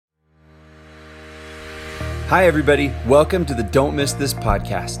Hi, everybody. Welcome to the Don't Miss This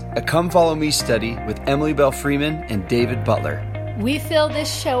podcast, a Come Follow Me study with Emily Bell Freeman and David Butler. We fill this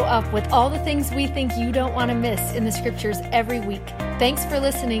show up with all the things we think you don't want to miss in the scriptures every week. Thanks for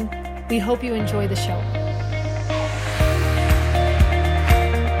listening. We hope you enjoy the show.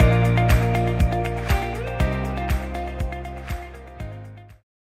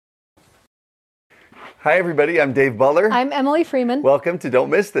 Hi, everybody. I'm Dave Butler. I'm Emily Freeman. Welcome to Don't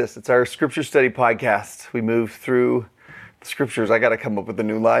Miss This. It's our scripture study podcast. We move through the scriptures. I got to come up with a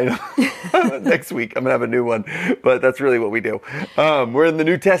new line next week. I'm going to have a new one, but that's really what we do. We're in the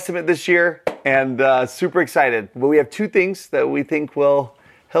New Testament this year and super excited. But we have two things that we think will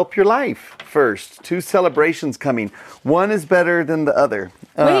help your life. First, two celebrations coming. One is better than the other.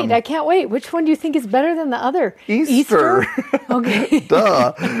 Wait, I can't wait. Which one do you think is better than the other? Easter. Okay.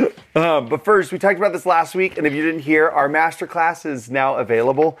 Duh. But first, we talked about this last week, and if you didn't hear, our masterclass is now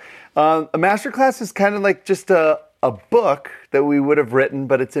available. A masterclass is kind of like just a book that we would have written,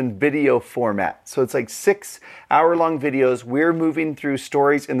 but it's in video format. So it's like 6-hour-long videos. We're moving through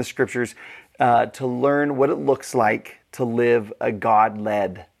stories in the scriptures to learn what it looks like to live a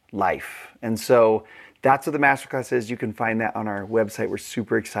God-led life. And so that's what the masterclass is. You can find that on our website. We're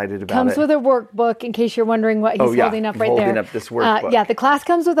super excited about it. Comes with a workbook, in case you're wondering what he's holding up right there. Holding up this workbook. Yeah, the class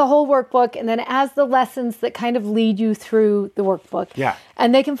comes with a whole workbook, and then it has the lessons that kind of lead you through the workbook. Yeah.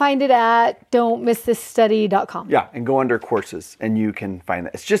 And they can find it at don'tmissthisstudy.com. Yeah, and go under courses, and you can find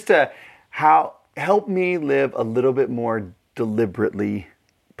that. It's just help me live a little bit more deliberately,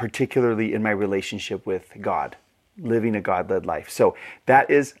 particularly in my relationship with God, living a God-led life. So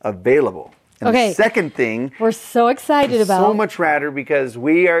that is available. And okay. The second thing we're so excited about. So much radder because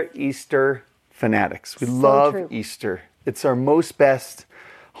we are Easter fanatics. We love true. Easter. It's our most best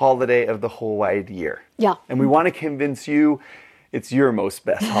holiday of the whole wide year. Yeah. And we want to convince you it's your most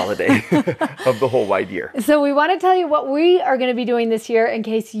best holiday of the whole wide year. So we want to tell you what we are going to be doing this year in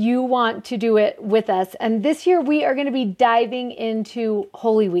case you want to do it with us. And this year we are going to be diving into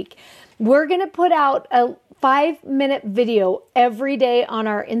Holy Week. We're going to put out a 5-minute video every day on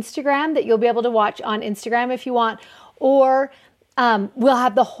our Instagram that you'll be able to watch on Instagram if you want, or we'll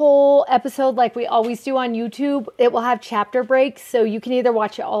have the whole episode like we always do on YouTube. It will have chapter breaks, so you can either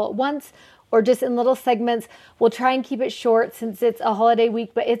watch it all at once or just in little segments. We'll try and keep it short since it's a holiday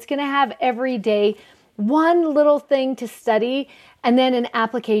week, but it's going to have every day one little thing to study and then an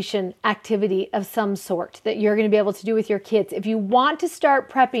application activity of some sort that you're going to be able to do with your kids. If you want to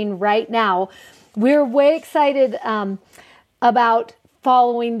start prepping right now, we're way excited about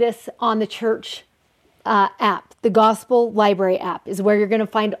following this on the church app. The Gospel Library app is where you're going to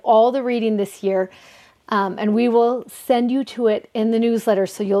find all the reading this year. And we will send you to it in the newsletter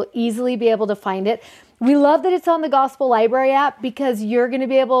so you'll easily be able to find it. We love that it's on the Gospel Library app because you're going to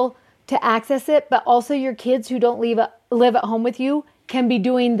be able to access it, but also your kids who don't live at home with you can be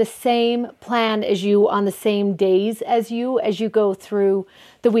doing the same plan as you on the same days as you go through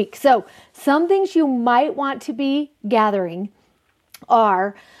the week. So some things you might want to be gathering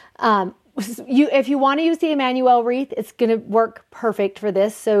are, if you want to use the Emmanuel wreath, it's going to work perfect for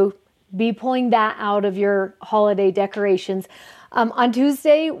this. So be pulling that out of your holiday decorations. On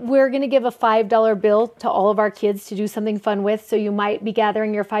Tuesday, we're going to give a $5 bill to all of our kids to do something fun with. So you might be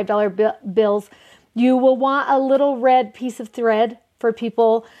gathering your $5 bills. You will want a little red piece of thread for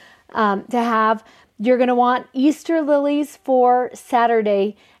people to have. You're going to want Easter lilies for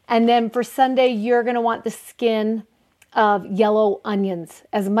Saturday. And then for Sunday, you're going to want the skin of yellow onions,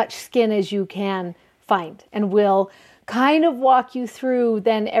 as much skin as you can find. And we'll kind of walk you through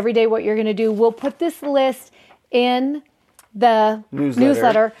then every day what you're going to do. We'll put this list in the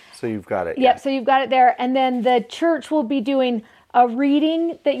newsletter. So you've got it. Yep, so you've got it there. And then the church will be doing a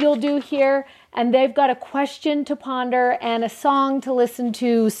reading that you'll do here. And they've got a question to ponder and a song to listen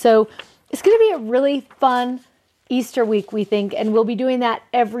to. So it's going to be a really fun Easter week, we think. And we'll be doing that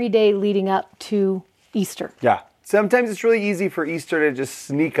every day leading up to Easter. Yeah. Sometimes it's really easy for Easter to just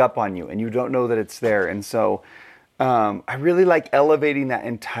sneak up on you and you don't know that it's there. And so I really like elevating that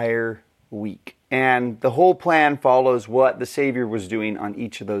entire week. And the whole plan follows what the Savior was doing on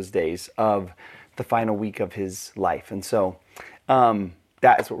each of those days of the final week of his life. And so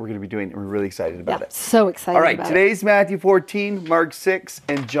that is what we're going to be doing. And we're really excited about it. So excited All right, about today's Matthew 14, Mark 6,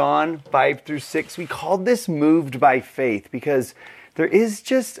 and John 5 through 6. We called this Moved by Faith because there is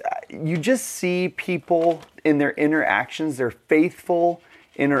you just see people in their interactions, their faithful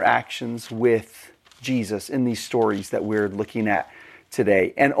interactions with Jesus in these stories that we're looking at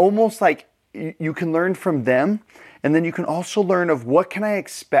today. And almost like you can learn from them, and then you can also learn of what can I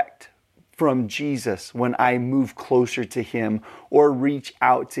expect from Jesus when I move closer to him or reach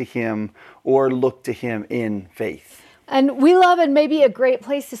out to him or look to him in faith. And we love, and maybe a great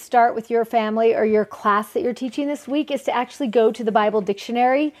place to start with your family or your class that you're teaching this week is to actually go to the Bible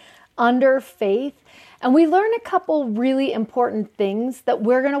dictionary under faith. And we learn a couple really important things that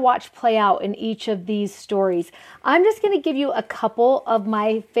we're going to watch play out in each of these stories. I'm just going to give you a couple of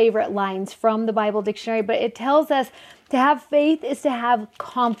my favorite lines from the Bible dictionary, but it tells us to have faith is to have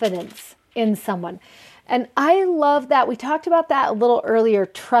confidence in someone. And I love that. We talked about that a little earlier,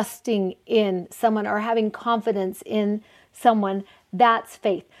 trusting in someone or having confidence in someone. That's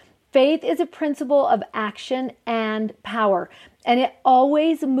faith. Faith is a principle of action and power, and it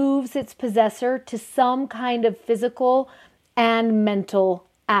always moves its possessor to some kind of physical and mental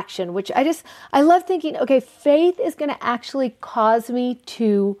action, which I love thinking, okay, faith is going to actually cause me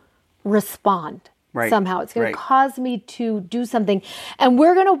to respond. Right. Somehow it's going to cause me to do something. And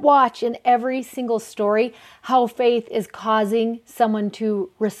we're going to watch in every single story how faith is causing someone to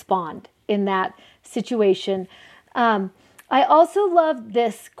respond in that situation. I also love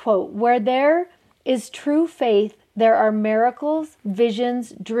this quote, where there is true faith, there are miracles,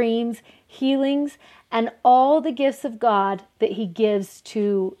 visions, dreams, healings, and all the gifts of God that he gives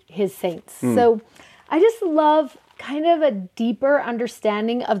to his saints. So I just love kind of a deeper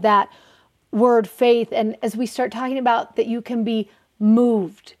understanding of that word faith. And as we start talking about that you can be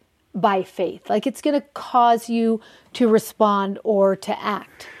moved by faith, like it's going to cause you to respond or to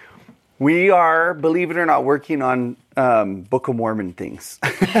act. We are, believe it or not, working on Book of Mormon things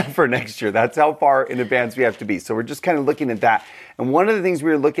for next year. That's how far in advance we have to be. So we're just kind of looking at that. And one of the things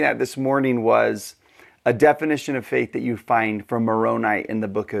we were looking at this morning was a definition of faith that you find from Moroni in the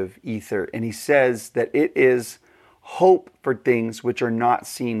book of Ether. And he says that it is hope for things which are not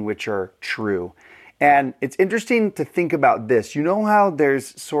seen, which are true. And it's interesting to think about this. You know how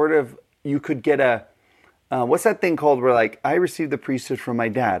there's sort of, you could get a, what's that thing called where like, I received the priesthood from my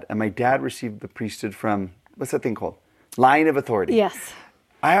dad and my dad received the priesthood from, what's that thing called? Line of authority. Yes.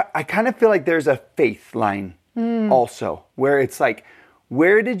 I kind of feel like there's a faith line also, where it's like,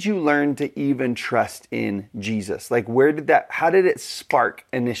 where did you learn to even trust in Jesus? Like, how did it spark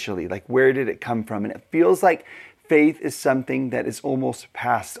initially? Like, where did it come from? And it feels like faith is something that is almost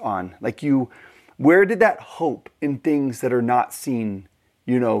passed on. Like where did that hope in things that are not seen,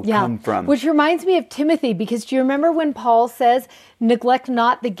 come from? Which reminds me of Timothy, because do you remember when Paul says, neglect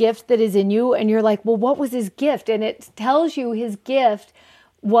not the gift that is in you? And you're like, well, what was his gift? And it tells you his gift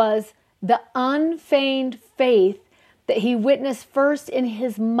was the unfeigned faith that he witnessed first in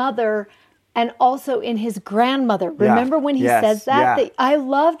his mother and also in his grandmother. Remember when he says that? Yeah. I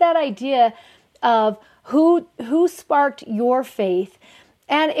love that idea of who sparked your faith.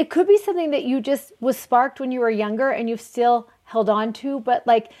 And it could be something that you just was sparked when you were younger and you've still held on to. But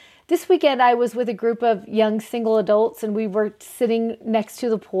like this weekend, I was with a group of young single adults and we were sitting next to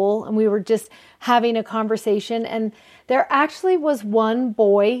the pool and we were just having a conversation. And there actually was one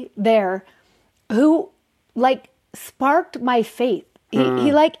boy there who like sparked my faith.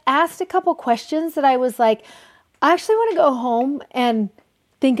 He like asked a couple questions that I was like, I actually want to go home and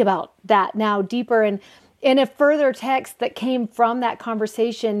think about that now deeper. And in a further text that came from that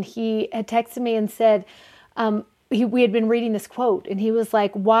conversation, he had texted me and said, we had been reading this quote and he was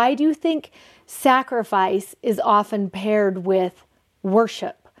like, why do you think sacrifice is often paired with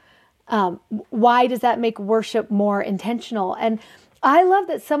worship? Why does that make worship more intentional? And I love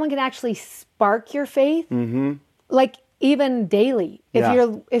that someone can actually spark your faith, like even daily,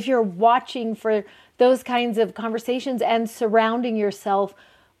 if you're watching for those kinds of conversations and surrounding yourself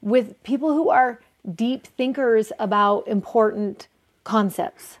with people who are deep thinkers about important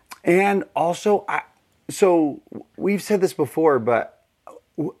concepts. And also, so we've said this before, but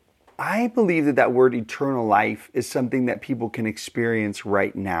I believe that word eternal life is something that people can experience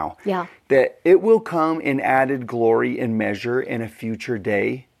right now. Yeah. That it will come in added glory and measure in a future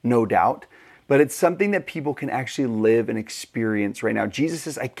day, no doubt. But it's something that people can actually live and experience right now. Jesus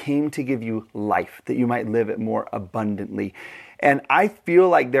says, I came to give you life, that you might live it more abundantly. And I feel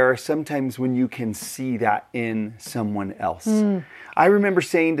like there are some times when you can see that in someone else. I remember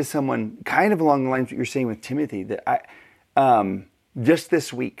saying to someone, kind of along the lines of what you're saying with Timothy, that I just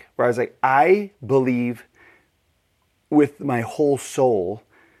this week, where I was like, I believe with my whole soul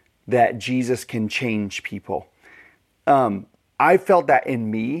that Jesus can change people. I felt that in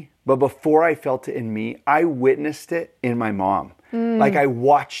me, but before I felt it in me, I witnessed it in my mom. Like I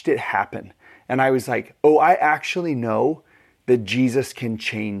watched it happen. And I was like, oh, I actually know that Jesus can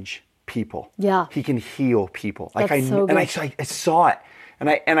change people. Yeah. He can heal people. That's so good. And I saw it.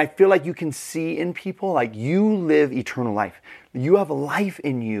 And I feel like you can see in people, like, you live eternal life. You have a life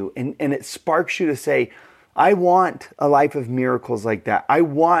in you, and it sparks you to say, I want a life of miracles like that. I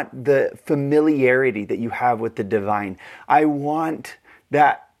want the familiarity that you have with the divine. I want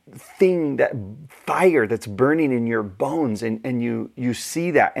that thing, that fire that's burning in your bones, and you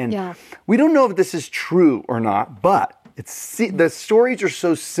see that. And we don't know if this is true or not, but the stories are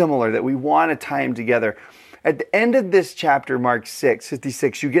so similar that we want to tie them together. At the end of this chapter, Mark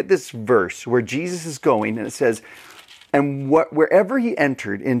 6:56, you get this verse where Jesus is going, and it says, and wherever he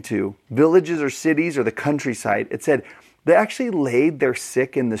entered into, villages or cities or the countryside, it said, they actually laid their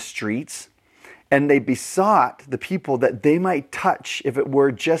sick in the streets, and they besought the people that they might touch, if it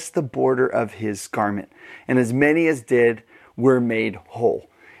were just the border of his garment. And as many as did were made whole.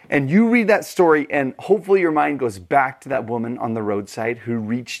 And you read that story, and hopefully your mind goes back to that woman on the roadside who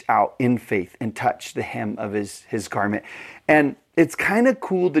reached out in faith and touched the hem of his garment. And it's kind of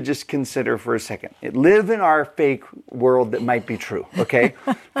cool to just consider for a second. Live in our fake world that might be true, okay?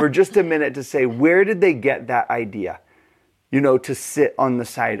 For just a minute to say, where did they get that idea? To sit on the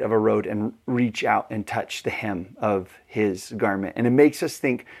side of a road and reach out and touch the hem of his garment. And it makes us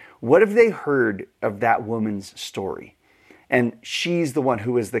think, what if they heard of that woman's story? And she's the one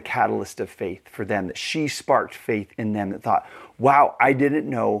who was the catalyst of faith for them, that she sparked faith in them, that thought, wow, I didn't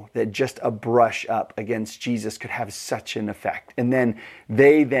know that just a brush up against Jesus could have such an effect. And then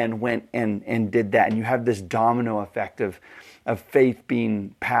they went and did that. And you have this domino effect of faith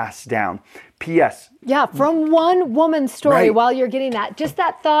being passed down. P.S. Yeah, from one woman's story, right. While you're getting that, just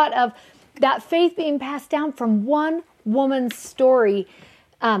that thought of that faith being passed down from one woman's story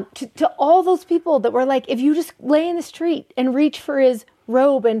to all those people that were like, if you just lay in the street and reach for his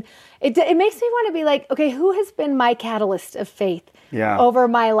robe. And it makes me want to be like, okay, who has been my catalyst of faith over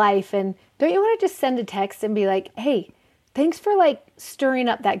my life? And don't you want to just send a text and be like, hey, thanks for like stirring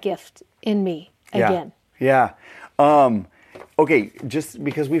up that gift in me again. Yeah. Okay, just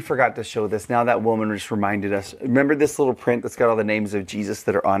because we forgot to show this, now that woman just reminded us. Remember this little print that's got all the names of Jesus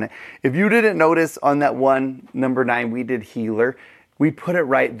that are on it? If you didn't notice on that one, number 9, we did healer. We put it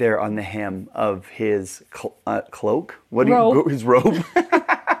right there on the hem of his cloak. His robe.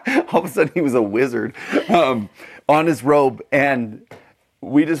 All of a sudden, he was a wizard on his robe, and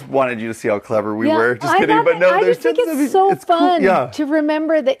we just wanted you to see how clever we were. Just kidding, but no, I just think it's so fun to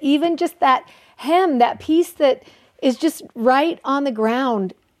remember that even just that hem, that piece that is just right on the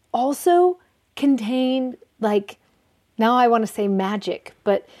ground, also contained, like, now I want to say magic,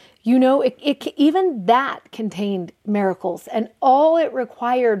 but it even that contained miracles, and all it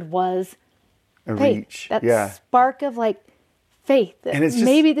required was a reach. That spark of like faith. And it's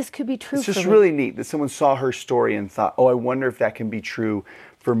maybe this could be true. It's just really neat that someone saw her story and thought, "Oh, I wonder if that can be true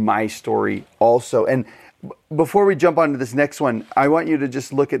for my story also." And before we jump on to this next one, I want you to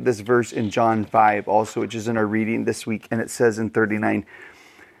just look at this verse in John 5 also, which is in our reading this week, and it says in 39.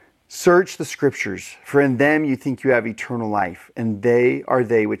 Search the scriptures, for in them you think you have eternal life, and they are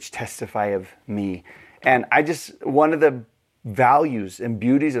they which testify of me. And one of the values and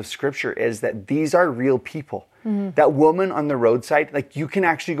beauties of scripture is that these are real people. Mm-hmm. That woman on the roadside, like, you can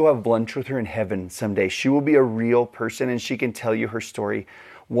actually go have lunch with her in heaven someday. She will be a real person, and she can tell you her story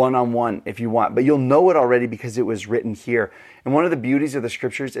one-on-one if you want. But you'll know it already because it was written here. And one of the beauties of the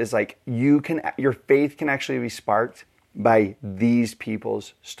scriptures is like your faith can actually be sparked by these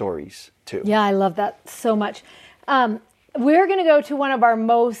people's stories too. Yeah, I love that so much. We're going to go to one of our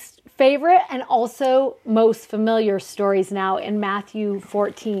most favorite and also most familiar stories now in Matthew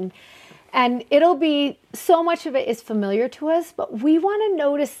 14. And it'll be, so much of it is familiar to us, but we want to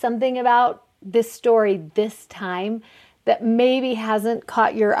notice something about this story this time that maybe hasn't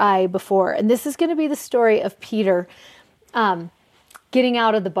caught your eye before. And this is going to be the story of Peter getting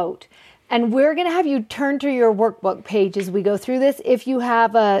out of the boat. And we're going to have you turn to your workbook page as we go through this. If you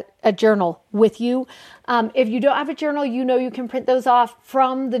have a journal with you, if you don't have a journal, you can print those off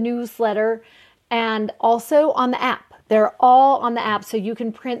from the newsletter and also on the app. They're all on the app, so you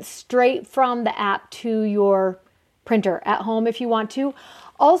can print straight from the app to your printer at home if you want to.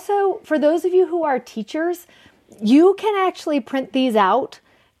 Also, for those of you who are teachers, you can actually print these out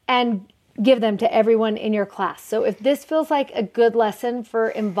and give them to everyone in your class. So if this feels like a good lesson for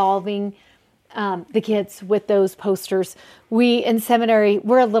involving the kids with those posters, we in seminary,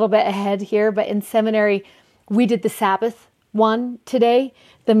 we're a little bit ahead here, but in seminary, we did the Sabbath one today,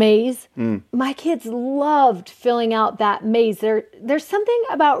 the maze. My kids loved filling out that maze. There's something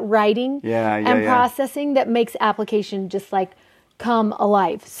about writing and processing that makes application just like come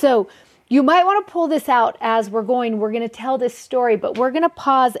alive. So you might want to pull this out as we're going. We're going to tell this story, but we're going to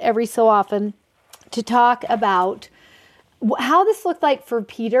pause every so often to talk about how this looked like for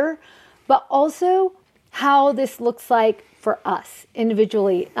Peter, but also how this looks like for us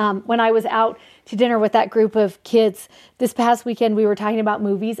individually. When I was out to dinner with that group of kids this past weekend, we were talking about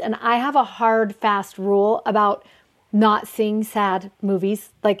movies, and I have a hard, fast rule about not seeing sad movies.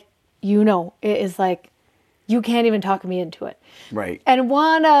 Like, it is like, you can't even talk me into it. Right. And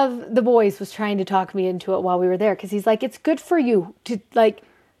one of the boys was trying to talk me into it while we were there, because he's like, it's good for you to like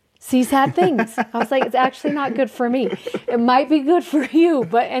see sad things. I was like, it's actually not good for me. It might be good for you,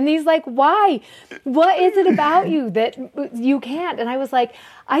 and he's like, why? What is it about you that you can't? And I was like,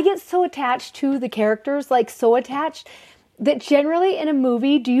 I get so attached to the characters, like so attached, that generally in a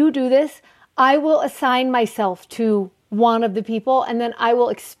movie, do you do this? I will assign myself to one of the people, and then I will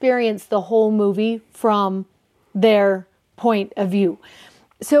experience the whole movie from their point of view.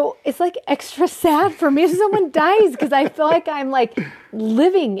 So it's like extra sad for me if someone dies, because I feel like I'm like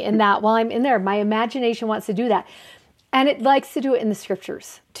living in that while I'm in there. My imagination wants to do that. And it likes to do it in the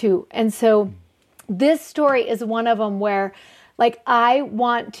scriptures too. And so this story is one of them where like I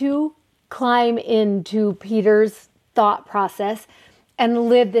want to climb into Peter's thought process and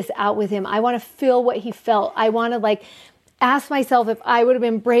live this out with him. I want to feel what he felt. I want to like ask myself if I would have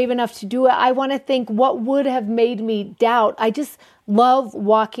been brave enough to do it. I want to think what would have made me doubt. I just love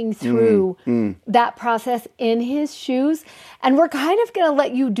walking through that process in his shoes. And we're kind of going to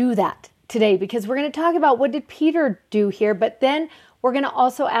let you do that today, because we're going to talk about what did Peter do here, but then we're going to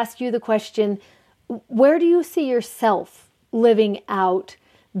also ask you the question, where do you see yourself living out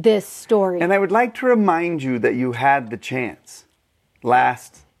this story? And I would like to remind you that you had the chance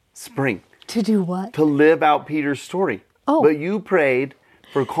last spring. To do what? To live out Peter's story. Oh. But you prayed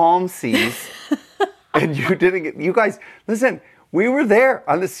for calm seas and you didn't get, you guys, listen, we were there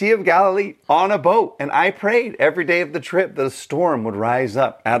on the Sea of Galilee on a boat, and I prayed every day of the trip that a storm would rise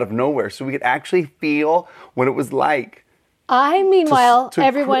up out of nowhere so we could actually feel what it was like. I, meanwhile,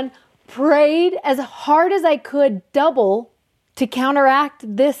 everyone prayed as hard as I could, double, to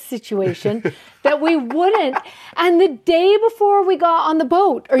counteract this situation, that we wouldn't. And the day before we got on the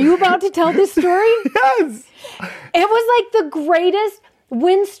boat, are you about to tell this story? Yes. It was like the greatest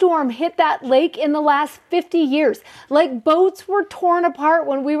windstorm hit that lake in the last 50 years. Like boats were torn apart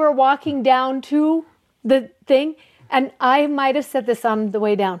when we were walking down to the thing. And I might have said this on the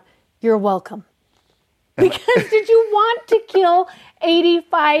way down. You're welcome. Because did you want to kill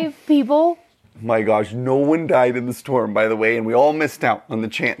 85 people? My gosh, no one died in the storm, by the way, and we all missed out on the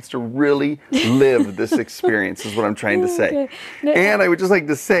chance to really live this experience, is what I'm trying to say. Okay. And I would just like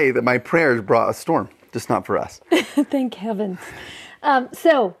to say that my prayers brought a storm, just not for us. Thank heavens.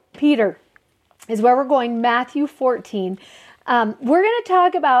 So, Peter is where we're going, Matthew 14. We're going to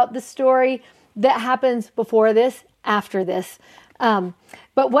talk about the story that happens before this, after this. But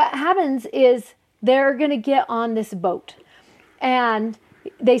what happens is they're going to get on this boat, and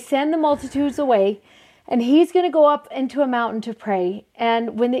they send the multitudes away, and he's going to go up into a mountain to pray.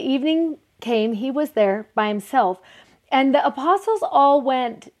 And when the evening came, he was there by himself. And the apostles all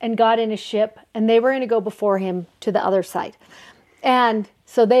went and got in a ship, and they were going to go before him to the other side. And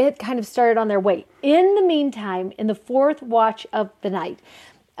so they had kind of started on their way. In the meantime, in the fourth watch of the night,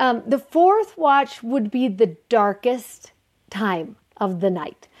 the fourth watch would be the darkest time of the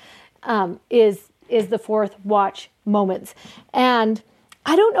night, is the fourth watch moments. And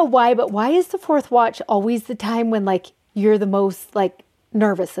I don't know why, but why is the fourth watch always the time when like you're the most like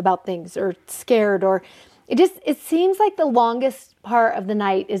nervous about things or scared, or it seems like the longest part of the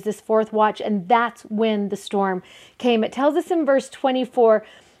night is this fourth watch, and that's when the storm came. It tells us in verse 24,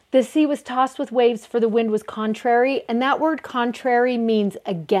 the sea was tossed with waves, for the wind was contrary, and that word contrary means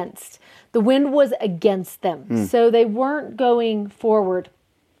against. The wind was against them, so they weren't going forward.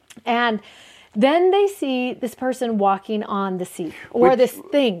 And then they see this person walking on the sea, or this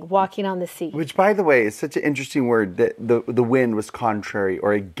thing walking on the sea. Which, by the way, is such an interesting word, that the wind was contrary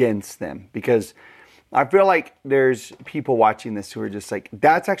or against them. Because I feel like there's people watching this who are just like,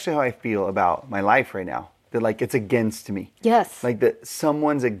 that's actually how I feel about my life right now. That like it's against me. Yes. Like that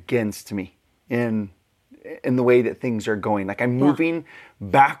someone's against me in the way that things are going. Like I'm moving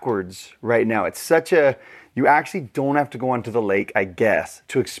backwards right now. It's such a... You actually don't have to go onto the lake, I guess,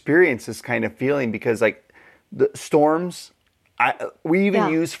 to experience this kind of feeling, because like the storms, we even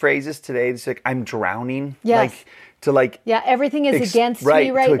use phrases today. It's like, I'm drowning. Yes. Like to like. Yeah, everything is against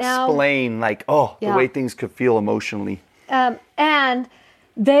me right now. To explain like, the way things could feel emotionally. And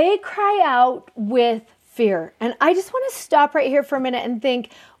they cry out with fear. And I just want to stop right here for a minute and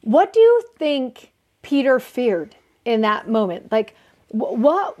think, what do you think Peter feared in that moment? Like,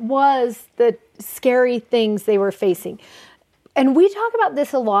 what was the scary things they were facing? And we talk about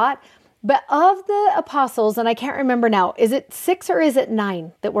this a lot. But of the apostles, and I can't remember now, is it 6 or is it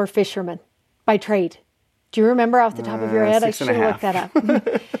 9 that were fishermen by trade? Do you remember off the top of your head? I should have looked that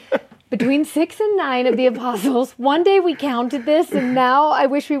up. Between 6 and 9 of the apostles. One day we counted this, and now I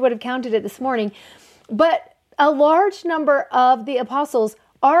wish we would have counted it this morning. But a large number of the apostles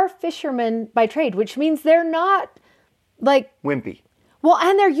are fishermen by trade, which means they're not like wimpy. Well,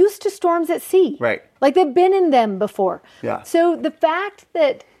 and they're used to storms at sea. Right. Like they've been in them before. Yeah. So the fact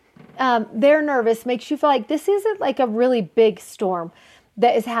that they're nervous makes you feel like this isn't like a really big storm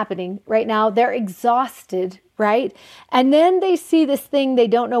that is happening right now. They're exhausted, right? And then they see this thing, they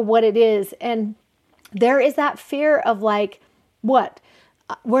don't know what it is. And there is that fear of like, what?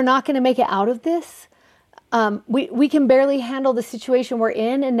 We're not going to make it out of this? We can barely handle the situation we're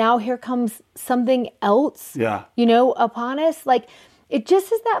in. And now here comes something else, upon us. Like, it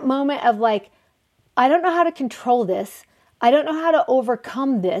just is that moment of like, I don't know how to control this. I don't know how to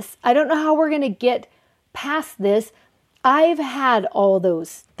overcome this. I don't know how we're going to get past this. I've had all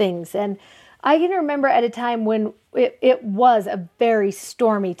those things. And I can remember at a time when it was a very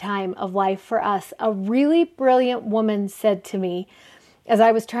stormy time of life for us. A really brilliant woman said to me, as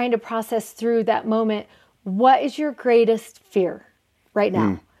I was trying to process through that moment, what is your greatest fear right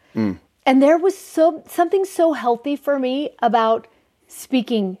now? And there was something so healthy for me about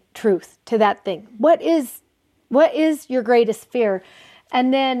speaking truth to that thing. What is your greatest fear?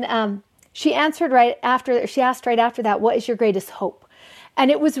 And then she asked right after that, what is your greatest hope? And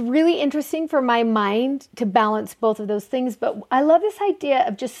it was really interesting for my mind to balance both of those things. But I love this idea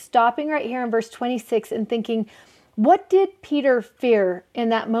of just stopping right here in verse 26 and thinking, what did Peter fear in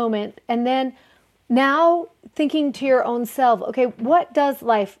that moment? And then now thinking to your own self, okay, what does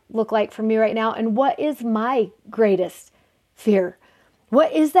life look like for me right now? And what is my greatest fear?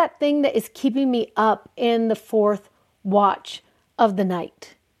 What is that thing that is keeping me up in the fourth watch of the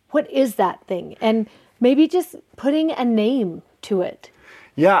night? What is that thing? And maybe just putting a name to it.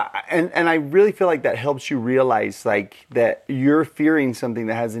 Yeah, and I really feel like that helps you realize like that you're fearing something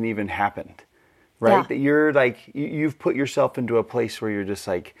that hasn't even happened. Right? Yeah. That you're like, you've put yourself into a place where you're just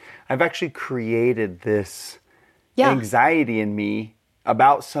like, I've actually created this anxiety in me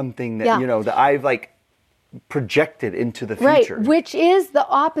about something that, that I've like projected into the future. Right, which is the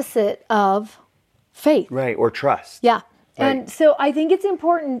opposite of faith. Right, or trust. Yeah. Right. And so I think it's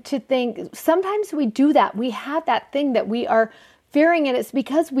important to think, sometimes we do that. We have that thing that we are fearing, and it's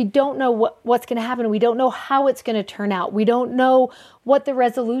because we don't know what's going to happen. We don't know how it's going to turn out. We don't know what the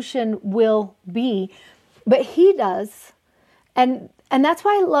resolution will be, but he does. And that's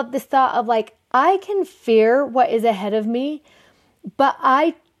why I love this thought of like, I can fear what is ahead of me, but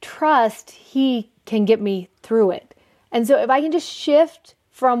I trust he can get me through it. And so if I can just shift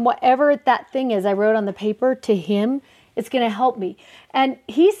from whatever that thing is I wrote on the paper to him, it's going to help me. And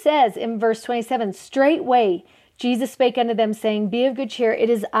he says in verse 27, straightway, Jesus spake unto them, saying, be of good cheer, it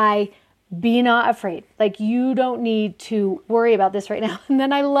is I, be not afraid. Like, you don't need to worry about this right now. And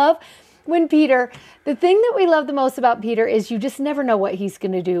then I love when Peter, the thing that we love the most about Peter is you just never know what he's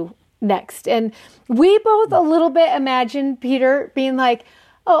going to do next. And we both a little bit imagine Peter being like,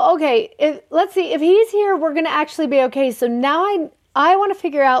 oh, okay, let's see, if he's here, we're going to actually be okay. So now I want to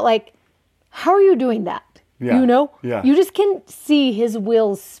figure out, like, how are you doing that? Yeah. Yeah. You just can see his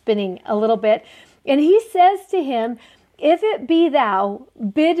wheels spinning a little bit. And he says to him, if it be thou,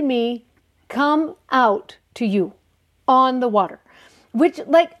 bid me come out to you on the water. Which,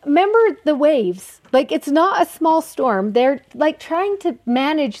 like, remember the waves. Like, it's not a small storm. They're, like, trying to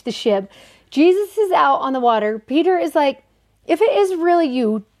manage the ship. Jesus is out on the water. Peter is like, if it is really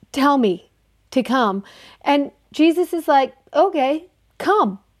you, tell me to come. And Jesus is like, okay,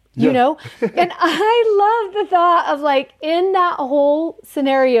 come. You know? And I love the thought of, like, in that whole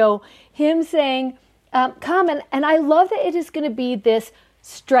scenario, him saying, come. And I love that it is going to be this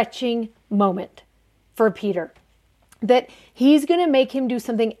stretching moment for Peter. That he's going to make him do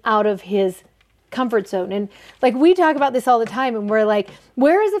something out of his comfort zone. And, like, we talk about this all the time, and we're like,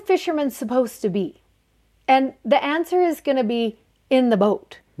 where is a fisherman supposed to be? And the answer is going to be in the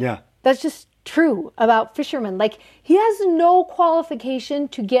boat. Yeah. That's just true about fishermen. Like, he has no qualification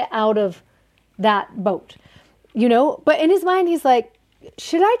to get out of that boat, you know? But in his mind, he's like,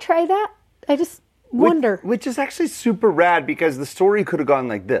 should I try that? I just wonder. Which is actually super rad, because the story could have gone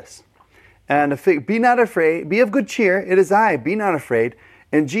like this. And be not afraid, be of good cheer, it is I, be not afraid.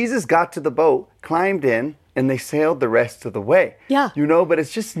 And Jesus got to the boat, climbed in, and they sailed the rest of the way. Yeah. You know, but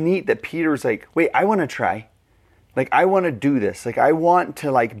it's just neat that Peter's like, wait, I want to try. Like, I want to do this. Like, I want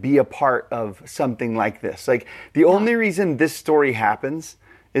to, like, be a part of something like this. Like, the only reason this story happens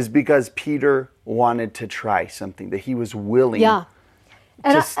is because Peter wanted to try something, that he was willing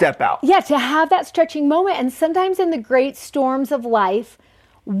to step out. Yeah, to have that stretching moment. And sometimes in the great storms of life,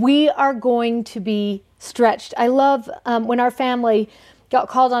 we are going to be stretched. I love when our family got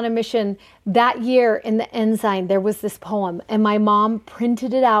called on a mission that year in the Ensign, there was this poem, and my mom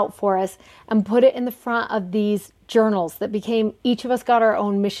printed it out for us and put it in the front of these journals that became, each of us got our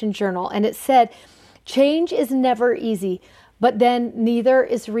own mission journal. And it said, change is never easy, but then neither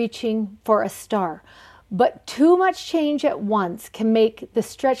is reaching for a star. But too much change at once can make the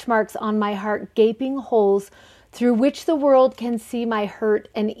stretch marks on my heart gaping holes through which the world can see my hurt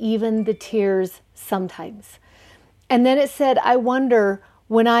and even the tears sometimes. And then it said, I wonder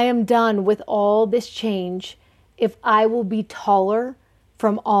when I am done with all this change, if I will be taller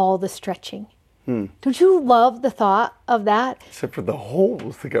from all the stretching. Don't you love the thought of that? Except for the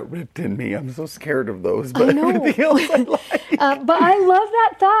holes that got ripped in me. I'm so scared of those. But I know. everything else I like. But I love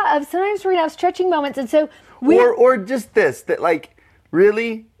that thought of sometimes we're going to have stretching moments. And so or just this, that like,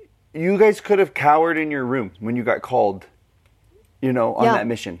 really, you guys could have cowered in your room when you got called, on that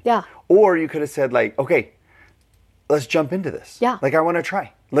mission. Yeah. Or you could have said like, okay, let's jump into this. Yeah. Like, I want to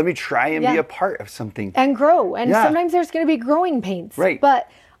try. Let me try and be a part of something. And grow. And sometimes there's going to be growing pains. Right.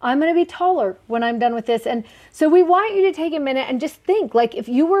 But I'm going to be taller when I'm done with this. And so we want you to take a minute and just think, like, if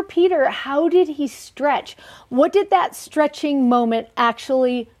you were Peter, how did he stretch? What did that stretching moment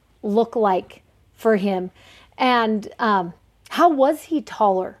actually look like for him? And how was he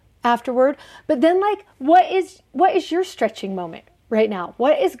taller afterward? But then, like, what is your stretching moment right now?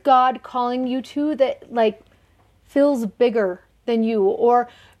 What is God calling you to that, like, feels bigger than you? Or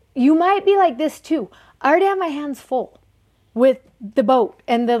you might be like this too. I already have my hands full with the boat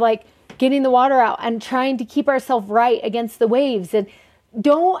and the like getting the water out and trying to keep ourselves right against the waves. And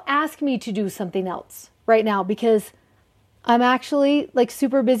don't ask me to do something else right now because I'm actually like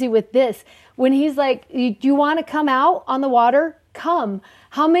super busy with this. When he's like, do you want to come out on the water? Come.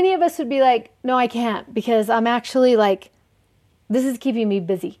 How many of us would be like, no, I can't because I'm actually like, this is keeping me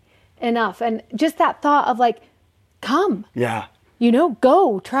busy enough. And just that thought of like, come. Yeah.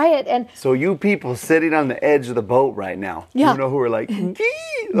 Go, try it. And so you people sitting on the edge of the boat right now, who are like,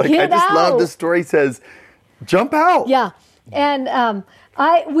 Dee! Like, I just love the story says, jump out. Yeah. And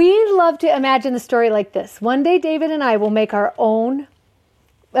we love to imagine the story like this. One day, David and I will make our own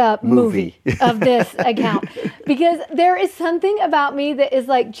movie of this account because there is something about me that is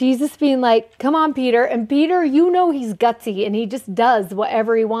like Jesus being like, come on, Peter. And Peter, he's gutsy and he just does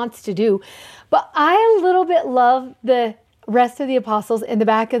whatever he wants to do. But I a little bit love the rest of the apostles in the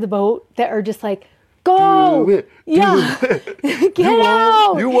back of the boat that are just like, go. Do it. Yeah. Get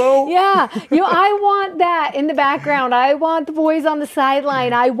out. You won't. Yeah. I want that in the background. I want the boys on the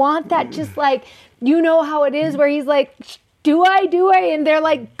sideline. I want that just like, how it is where he's like, do I? And they're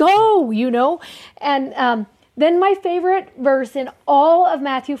like, go, And then my favorite verse in all of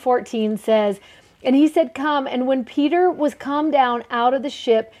Matthew 14 says, and he said, come. And when Peter was come down out of the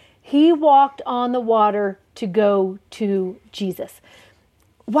ship, he walked on the water to go to Jesus.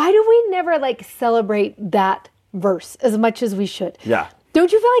 Why do we never like celebrate that verse as much as we should? Yeah.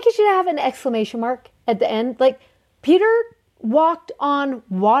 Don't you feel like you should have an exclamation mark at the end? Like Peter walked on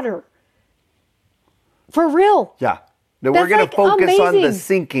water. For real. Yeah. Now we're going to focus amazing. on the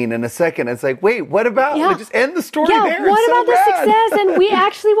sinking in a second. It's like, wait, what about? Yeah. Just end the story yeah, there. What it's about so the bad. success? And we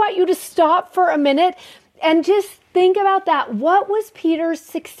actually want you to stop for a minute and just think about that. What was Peter's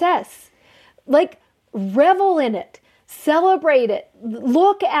success? Like, revel in it. Celebrate it.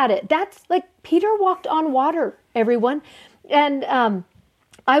 Look at it. That's like Peter walked on water, everyone. And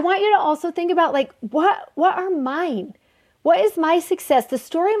I want you to also think about like, what are mine? What is my success? The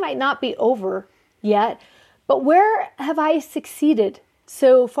story might not be over yet, but where have I succeeded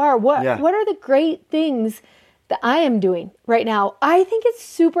so far? What are the great things that I am doing right now? I think it's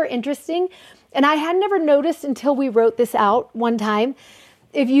super interesting. And I had never noticed until we wrote this out one time.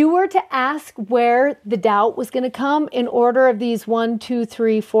 If you were to ask where the doubt was going to come in order of these 1, 2,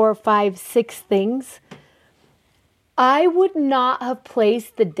 3, 4, 5, 6 things, I would not have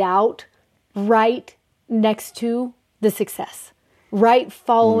placed the doubt right next to the success, right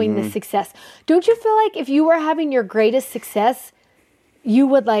following the success. Don't you feel like if you were having your greatest success, you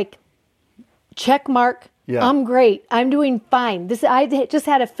would like, check mark, I'm great, I'm doing fine. I just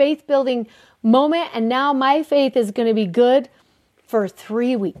had a faith building moment and now my faith is going to be good for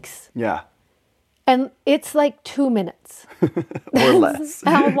 3 weeks. Yeah. And it's like 2 minutes. Or less.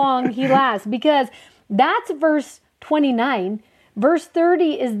 How long he lasts. Because that's verse 29. Verse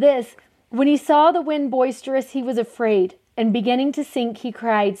 30 is this. When he saw the wind boisterous, he was afraid. And beginning to sink, he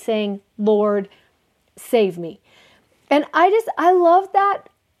cried, saying, Lord, save me. And I love that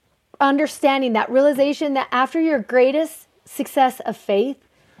understanding, that realization that after your greatest success of faith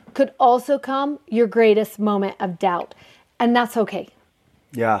could also come your greatest moment of doubt. And that's okay.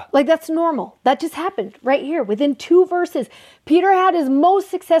 Yeah. Like, that's normal. That just happened right here within 2 verses. Peter had his most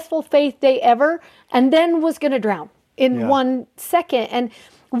successful faith day ever and then was going to drown in 1 second. And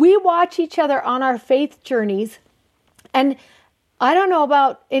we watch each other on our faith journeys. And I don't know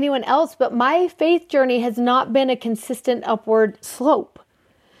about anyone else, but my faith journey has not been a consistent upward slope.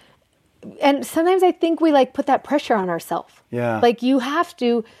 And sometimes I think we like put that pressure on ourselves. Yeah. Like, you have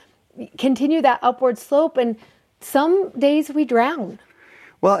to continue that upward slope, and some days we drown.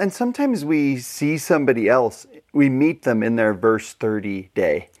 Well, and sometimes we see somebody else, we meet them in their verse 30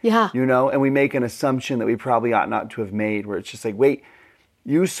 day. Yeah. You know, and we make an assumption that we probably ought not to have made, where it's just like, wait,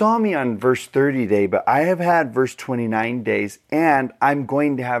 you saw me on verse 30 day, but I have had verse 29 days, and I'm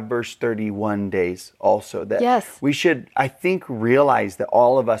going to have verse 31 days also. That we should, I think, realize that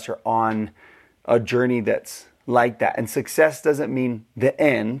all of us are on a journey that's like that. And success doesn't mean the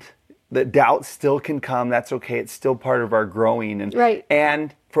end. The doubt still can come. That's okay. It's still part of our growing, and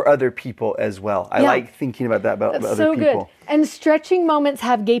and for other people as well. I like thinking about that about other so people. Good. And stretching moments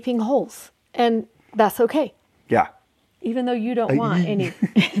have gaping holes, and that's okay. Yeah. Even though you don't want any.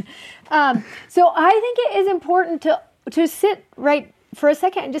 So I think it is important to sit right for a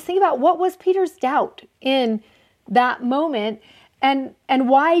second and just think about, what was Peter's doubt in that moment, and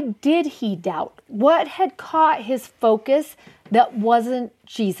why did he doubt? What had caught his focus that wasn't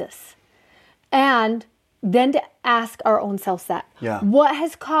Jesus? And then to ask our own selves that. Yeah. What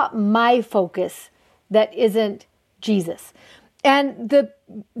has caught my focus that isn't Jesus? And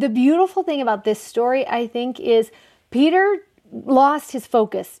the beautiful thing about this story, I think, is Peter lost his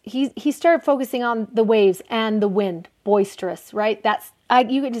focus. He started focusing on the waves and the wind, boisterous, right?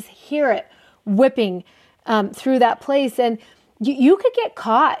 You could just hear it whipping through that place, and you could get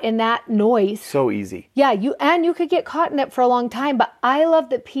caught in that noise. So easy. Yeah, you could get caught in it for a long time. But I love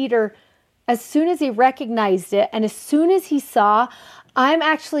that Peter, as soon as he recognized it, and as soon as he saw, I'm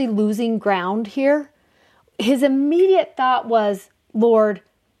actually losing ground here, his immediate thought was, Lord,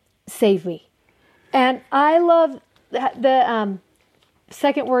 save me. And I love the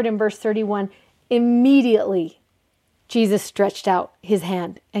second word in verse 31, immediately Jesus stretched out his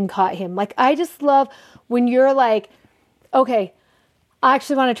hand and caught him. Like, I just love when you're like, okay, I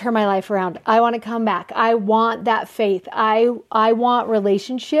actually want to turn my life around. I want to come back. I want that faith. I want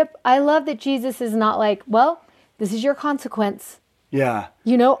relationship. I love that Jesus is not like, well, this is your consequence. Yeah.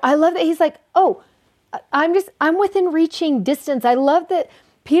 You know, I love that he's like, oh, I'm within reaching distance. I love that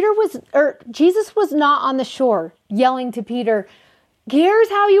Jesus was not on the shore yelling to Peter, here's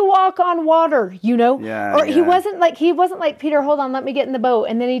how you walk on water, you know? Yeah, or he wasn't like, Peter, hold on, let me get in the boat.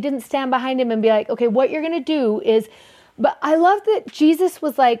 And then he didn't stand behind him and be like, okay, what you're going to do is, but I love that Jesus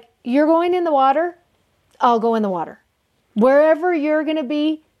was like, you're going in the water, I'll go in the water. Wherever you're going to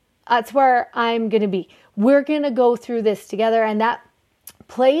be, that's where I'm going to be. We're going to go through this together. And that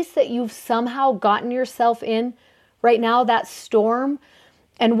place that you've somehow gotten yourself in right now, that storm,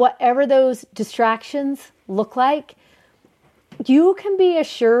 and whatever those distractions look like, you can be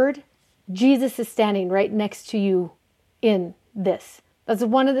assured Jesus is standing right next to you in this. That's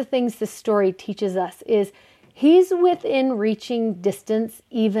one of the things this story teaches us, is he's within reaching distance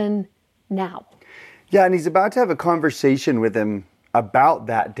even now. Yeah, and he's about to have a conversation with him about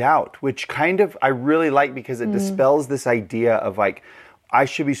that doubt, which kind of I really like, because it dispels this idea of like, I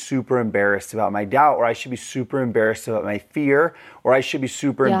should be super embarrassed about my doubt, or I should be super embarrassed about my fear, or I should be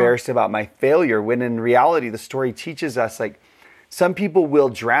super embarrassed about my failure, when in reality, the story teaches us like some people will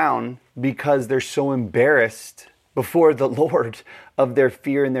drown because they're so embarrassed before the Lord of their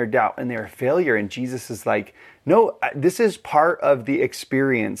fear and their doubt and their failure. And Jesus is like, no, this is part of the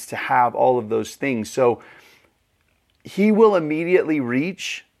experience to have all of those things. So he will immediately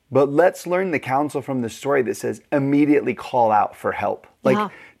reach, but let's learn the counsel from the story that says immediately call out for help.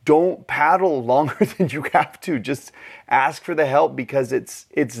 Like, don't paddle longer than you have to. Just ask for the help, because it's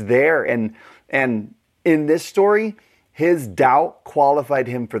there. And in this story, his doubt qualified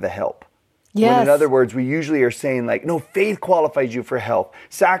him for the help. Yes. When in other words, we usually are saying like, no, faith qualifies you for help.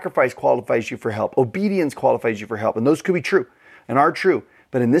 Sacrifice qualifies you for help. Obedience qualifies you for help. And those could be true and are true.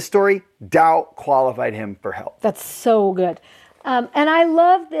 But in this story, doubt qualified him for help. That's so good. And I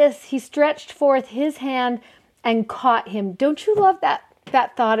love this. He stretched forth his hand and caught him. Don't you love that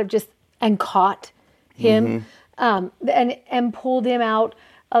thought of just, and caught him, and pulled him out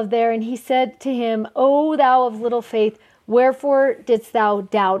of there. And he said to him, O thou of little faith, wherefore didst thou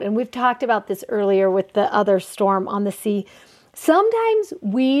doubt? And we've talked about this earlier with the other storm on the sea. Sometimes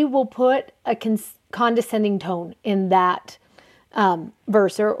we will put a condescending tone in that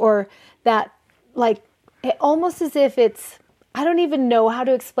verse, or that, like, almost as if it's, I don't even know how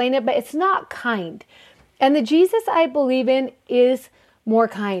to explain it, but it's not kind. And the Jesus I believe in is more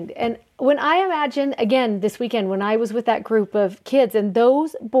kind. And when I imagine, again, this weekend, when I was with that group of kids and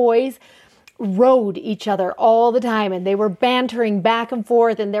those boys rode each other all the time and they were bantering back and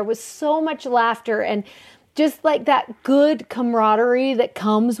forth and there was so much laughter and just like that good camaraderie that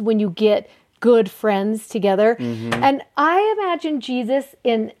comes when you get good friends together. And I imagine Jesus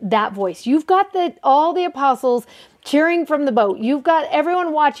in that voice. You've got all the apostles cheering from the boat. You've got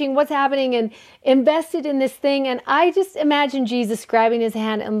everyone watching what's happening and invested in this thing. And I just imagine Jesus grabbing his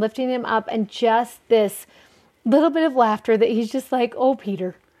hand and lifting him up and just this little bit of laughter that he's just like, oh,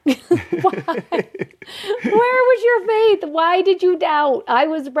 Peter, why? Where was your faith? Why did you doubt? I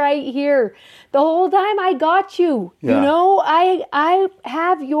was right here. The whole time I got you. Yeah. You know, I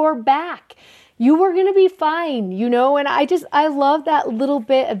have your back. You were going to be fine, you know, and I love that little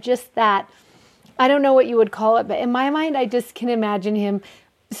bit of just that. I don't know what you would call it, but in my mind, I just can imagine him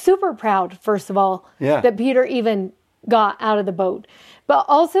super proud, first of all, that Peter even got out of the boat. But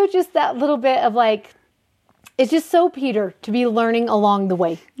also just that little bit of like, it's just so Peter to be learning along the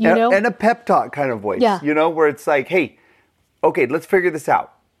way, you know? And a pep talk kind of voice, you know, where it's like, hey, okay, let's figure this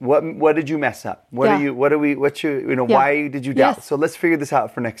out. What did you mess up? Why did you doubt? So let's figure this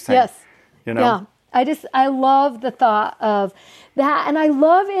out for next time. Yes. You know? Yeah. I love the thought of that. And I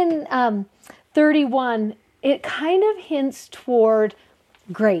love in 31, it kind of hints toward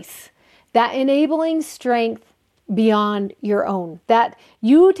grace, that enabling strength beyond your own, that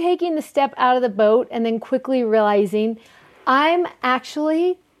you taking the step out of the boat and then quickly realizing I'm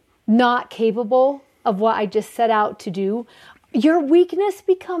actually not capable of what I just set out to do. Your weakness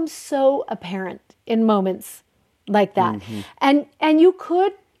becomes so apparent in moments like that. And you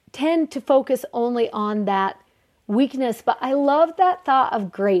could tend to focus only on that weakness, but I love that thought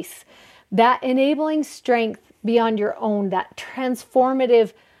of grace, that enabling strength beyond your own, that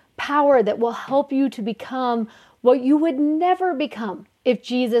transformative power that will help you to become what you would never become if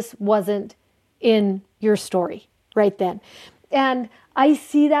Jesus wasn't in your story right then. And I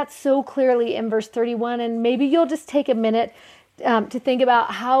see that so clearly in verse 31, and maybe you'll just take a minute to think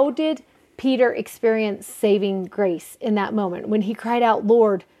about how did Peter experience saving grace in that moment when he cried out,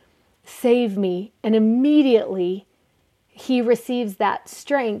 Lord, save me, and immediately he receives that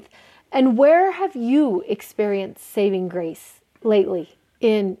strength. And where have you experienced saving grace lately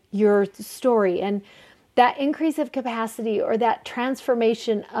in your story? And that increase of capacity or that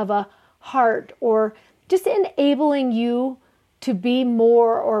transformation of a heart or just enabling you to be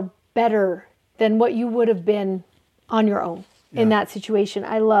more or better than what you would have been on your own in that situation.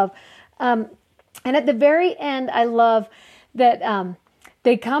 I love. And at the very end, I love that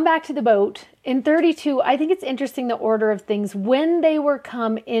they come back to the boat. In 32, I think it's interesting the order of things. When they were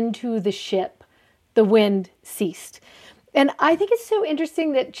come into the ship, the wind ceased. And I think it's so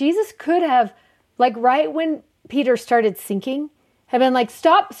interesting that Jesus could have, like right when Peter started sinking, have been like,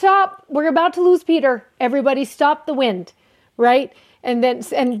 stop, we're about to lose Peter. Everybody stop the wind, right? And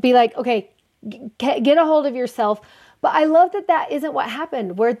be like, okay, get a hold of yourself. But I love that that isn't what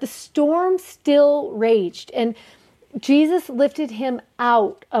happened, where the storm still raged. And Jesus lifted him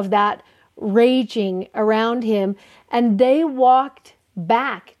out of that raging around him, and they walked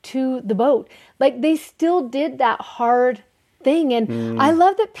back to the boat. Like they still did that hard thing. And I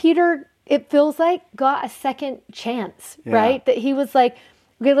love that Peter, it feels like, got a second chance, right? That he was like,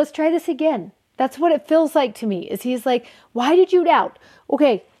 okay, let's try this again. That's what it feels like to me, is he's like, why did you doubt?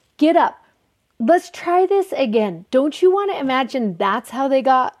 Okay, get up. Let's try this again. Don't you want to imagine that's how they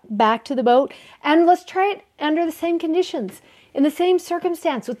got back to the boat? And let's try it under the same conditions, in the same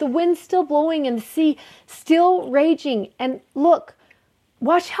circumstance, with the wind still blowing and the sea still raging. And look,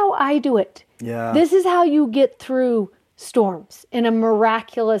 watch how I do it. Yeah. This is how you get through storms in a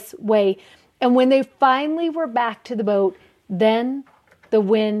miraculous way. And when they finally were back to the boat, then the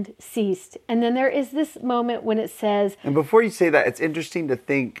wind ceased. And then there is this moment when it says... And before you say that, it's interesting to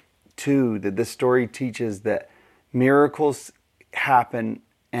think too, that this story teaches that miracles happen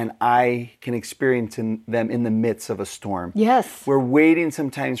and I can experience them in the midst of a storm. Yes. We're waiting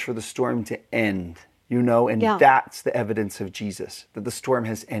sometimes for the storm to end, you know, and that's the evidence of Jesus, that the storm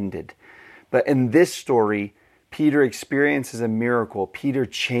has ended. But in this story, Peter experiences a miracle. Peter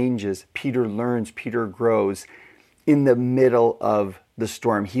changes, Peter learns, Peter grows in the middle of the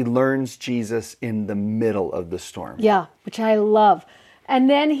storm. He learns Jesus in the middle of the storm. Yeah, which I love. And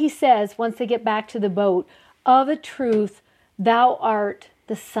then he says, once they get back to the boat, of a truth, thou art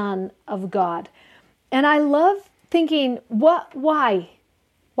the Son of God. And I love thinking, why?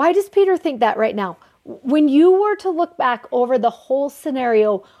 Why does Peter think that right now? When you were to look back over the whole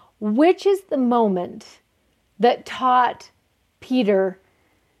scenario, which is the moment that taught Peter,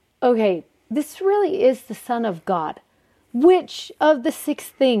 okay, this really is the Son of God. Which of the 6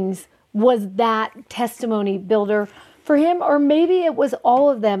 things was that testimony builder for him? Or maybe it was all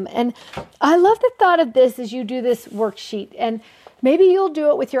of them. And I love the thought of this as you do this worksheet. And maybe you'll do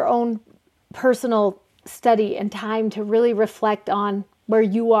it with your own personal study and time to really reflect on where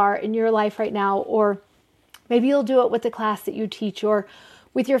you are in your life right now. Or maybe you'll do it with the class that you teach or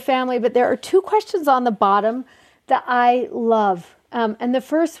with your family. But there are 2 questions on the bottom that I love. And the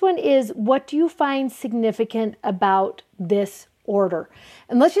first one is, what do you find significant about this order?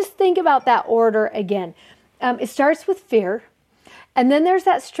 And let's just think about that order again. It starts with fear, and then there's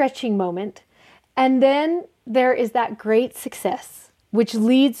that stretching moment, and then there is that great success, which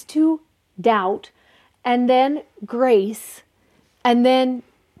leads to doubt, and then grace, and then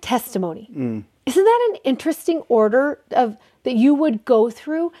testimony. Isn't that an interesting order of that you would go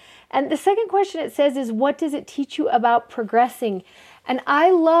through? And the second question it says is, what does it teach you about progressing? And I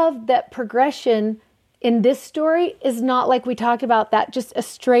love that progression in this story is not like we talked about that, just a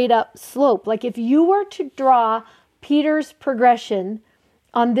straight up slope. Like if you were to draw Peter's progression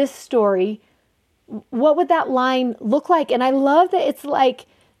on this story, what would that line look like? And I love that it's like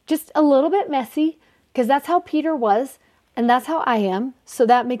just a little bit messy, because that's how Peter was and that's how I am. So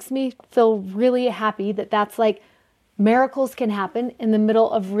that makes me feel really happy that that's like miracles can happen in the middle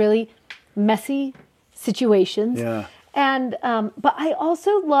of really messy situations. Yeah. And, but I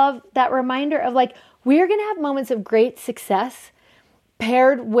also love that reminder of like, we're going to have moments of great success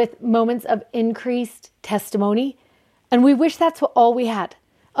paired with moments of increased testimony. And we wish that's what all we had.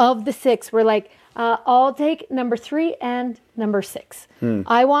 Of the 6, we're like, I'll take number 3 and number 6.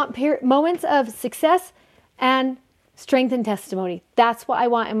 I want moments of success and strength and testimony. That's what I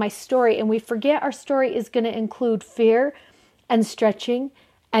want in my story. And we forget our story is going to include fear and stretching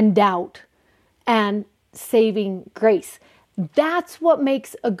and doubt and saving grace. That's what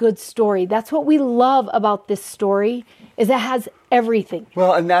makes a good story. That's what we love about this story, is it has everything.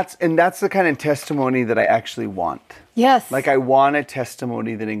 Well, and that's the kind of testimony that I actually want. Yes. Like I want a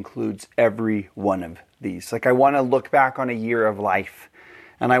testimony that includes every one of these. Like I want to look back on a year of life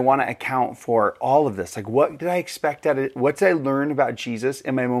and I want to account for all of this. Like what did I expect at it? What did I learn about Jesus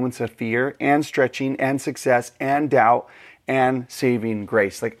in my moments of fear and stretching and success and doubt and saving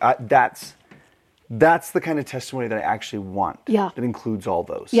grace? Like that's the kind of testimony that I actually want. Yeah. That includes all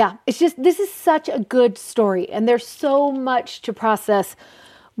those. Yeah. It's just, this is such a good story and there's so much to process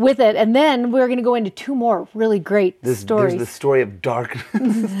with it. And then we're going to go into 2 more really great stories. There's the story of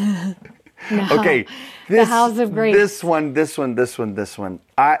darkness. No, okay. the House of Grace. This one.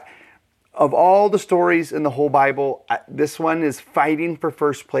 Of all the stories in the whole Bible, this one is fighting for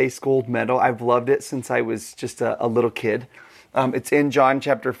first place, gold medal. I've loved it since I was just a little kid. It's in John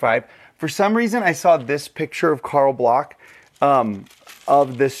chapter 5. For some reason, I saw this picture of Carl Bloch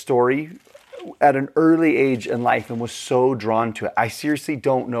of this story at an early age in life and was so drawn to it. I seriously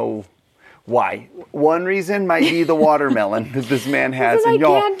don't know why. One reason might be the watermelon that this man has. And I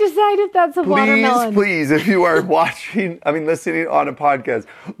can't decide if that's a watermelon. Please, if you are listening on a podcast,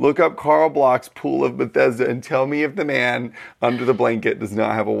 look up Carl Bloch's Pool of Bethesda and tell me if the man under the blanket does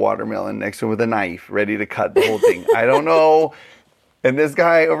not have a watermelon next to him with a knife ready to cut the whole thing. I don't know. And this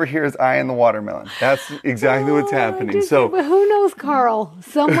guy over here is eyeing the watermelon. That's exactly what's happening. So who knows, Carl?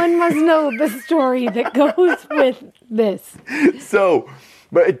 Someone must know the story that goes with this.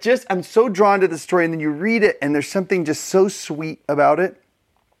 But I'm so drawn to the story, and then you read it, and there's something just so sweet about it.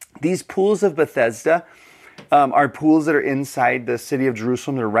 These pools of Bethesda are pools that are inside the city of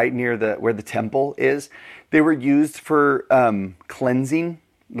Jerusalem. They're right near where the temple is. They were used for cleansing,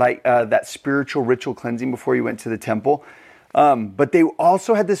 like that spiritual ritual cleansing before you went to the temple. But they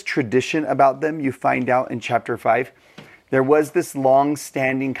also had this tradition about them. You find out in chapter 5, there was this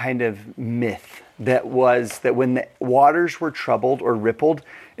long-standing kind of myth that when the waters were troubled or rippled,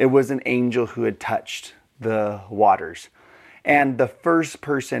 it was an angel who had touched the waters. And the first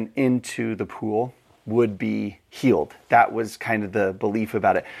person into the pool would be healed. That was kind of the belief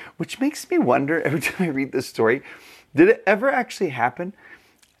about it, which makes me wonder every time I read this story, did it ever actually happen?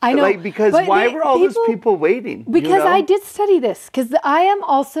 I know. Because why were all those people waiting? Because I did study this. Because I am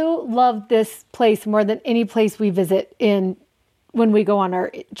also love this place more than any place we visit when we go on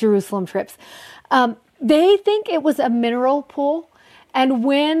our Jerusalem trips. They think it was a mineral pool. And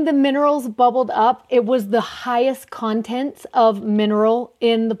when the minerals bubbled up, it was the highest contents of mineral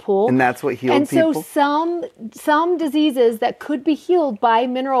in the pool. And that's what healed people? And so some diseases that could be healed by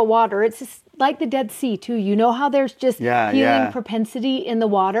mineral water, it's just like the Dead Sea too. You know how there's just healing propensity in the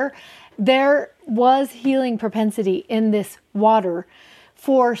water? There was healing propensity in this water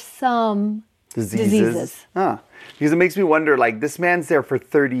for some diseases. Huh. Because it makes me wonder, like, this man's there for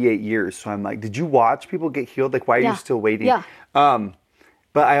 38 years. So I'm like, did you watch people get healed? Like, why are you still waiting? Yeah.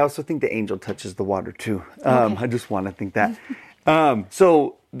 But I also think the angel touches the water too. I just want to think that.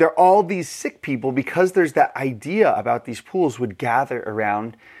 So there are all these sick people, because there's that idea about these pools, would gather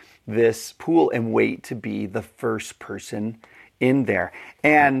around this pool and wait to be the first person in there.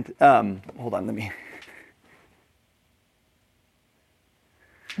 And hold on, let me...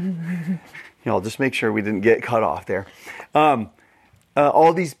 I'll just make sure we didn't get cut off there.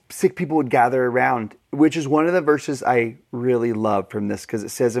 All these sick people would gather around, which is one of the verses I really love from this, because it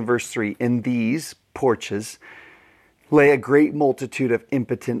says in verse 3, in these porches lay a great multitude of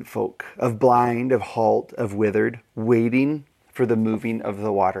impotent folk, of blind, of halt, of withered, waiting for the moving of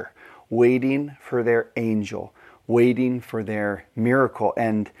the water, waiting for their angel, waiting for their miracle.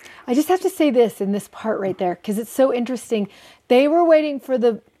 And I just have to say this in this part right there, because it's so interesting. They were waiting for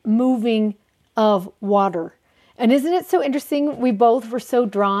the moving of water. And isn't it so interesting? We both were so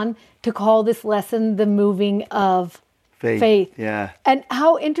drawn to call this lesson the moving of faith. Yeah. And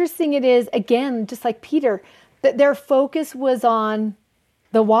how interesting it is, again, just like Peter, that their focus was on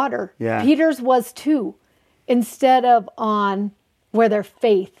the water. Yeah. Peter's was too, instead of on where their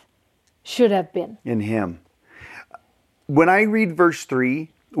faith should have been. In him. When I read verse 3,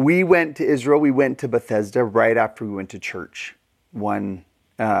 we went to Israel, we went to Bethesda right after we went to church, one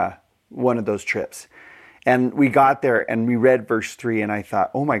of those trips. And we got there and we read verse 3 and I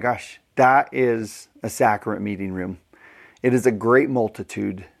thought, oh my gosh, that is a sacrament meeting room. It is a great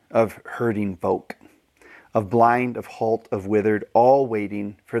multitude of hurting folk, of blind, of halt, of withered, all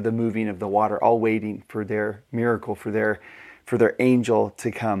waiting for the moving of the water, all waiting for their miracle, for their angel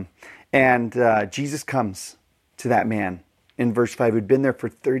to come. And Jesus comes to that man in verse 5 who'd been there for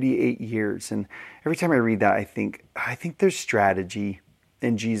 38 years. And every time I read that, I think there's strategy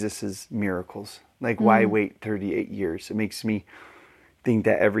in Jesus's miracles. Like, why wait 38 years? It makes me think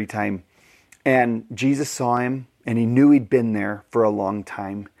that every time. And Jesus saw him, and he knew he'd been there for a long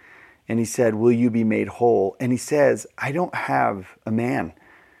time. And he said, will you be made whole? And he says, I don't have a man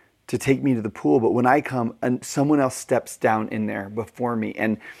to take me to the pool, but when I come, and someone else steps down in there before me.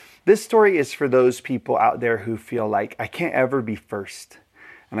 And this story is for those people out there who feel like, I can't ever be first,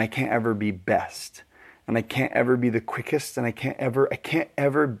 and I can't ever be best, and I can't ever be the quickest, and I can't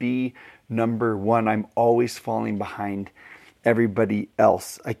ever be number one. I'm always falling behind everybody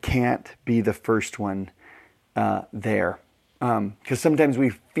else. I can't be the first one there. Because sometimes we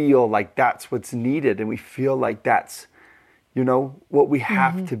feel like that's what's needed, and we feel like that's, what we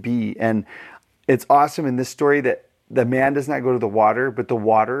have to be. And it's awesome in this story that the man does not go to the water, but the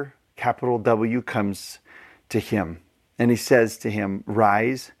water, capital W, comes to him. And he says to him,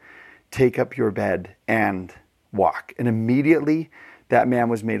 rise, take up your bed, and walk. And immediately that man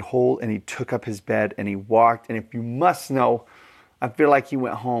was made whole, and he took up his bed and he walked. And if you must know, I feel like he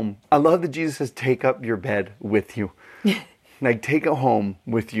went home. I love that Jesus says, take up your bed with you. Like, take it home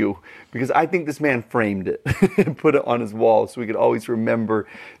with you. Because I think this man framed it and put it on his wall so we could always remember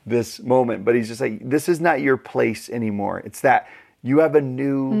this moment. But he's just like, this is not your place anymore. It's that you have a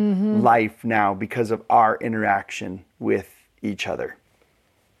new life now because of our interaction with each other.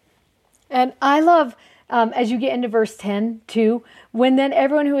 And I love, as you get into verse 10 too, when then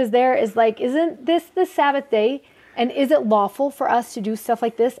everyone who is there is like, isn't this the Sabbath day? And is it lawful for us to do stuff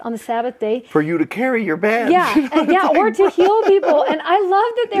like this on the Sabbath day? For you to carry your bed. Yeah, or to heal people. And I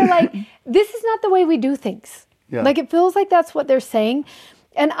love that they're like, this is not the way we do things. Yeah. Like, it feels like that's what they're saying.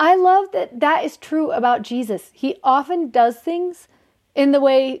 And I love that that is true about Jesus. He often does things in the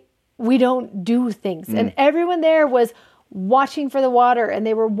way we don't do things. And everyone there was watching for the water, and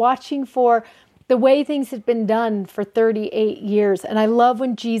they were watching for the way things had been done for 38 years. And I love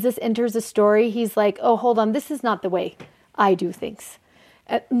when Jesus enters a story, he's like, oh, hold on, this is not the way I do things.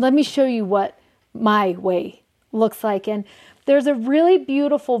 Let me show you what my way looks like. And there's a really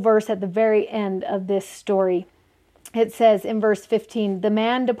beautiful verse at the very end of this story. It says in verse 15, the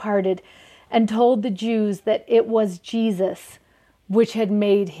man departed and told the Jews that it was Jesus which had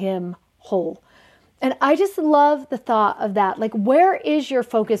made him whole. And I just love the thought of that. Like, where is your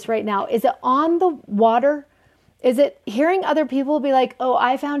focus right now? Is it on the water? Is it hearing other people be like, oh,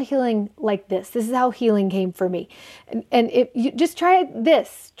 I found healing like this. This is how healing came for me. And if you just try it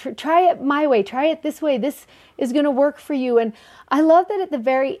this, try it my way, try it this way. This is going to work for you. And I love that at the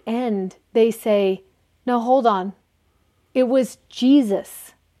very end, they say, no, hold on. It was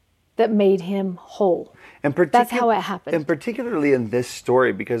Jesus that made him whole. That's how it happened. And particularly in this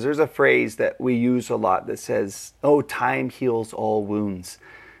story, because there's a phrase that we use a lot that says, oh, time heals all wounds.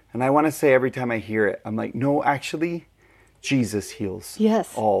 And I want to say every time I hear it, I'm like, no, actually, Jesus heals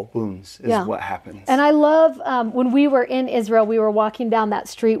Yes. all wounds is Yeah. what happens. And I love when we were in Israel, we were walking down that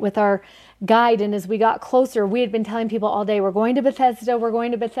street with our guide. And as we got closer, we had been telling people all day, we're going to Bethesda, we're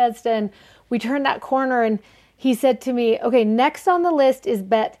going to Bethesda. And we turned that corner and he said to me, okay, next on the list is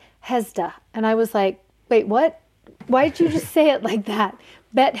Bethesda. And I was like, wait, what? Why did you just say it like that?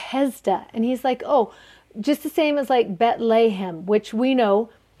 Bethesda. And he's like, oh, just the same as like Bethlehem, which we know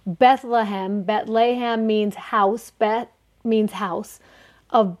Bethlehem. Bethlehem means house. Beth means house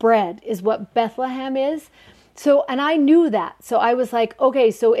of bread is what Bethlehem is. So, and I knew that. So I was like,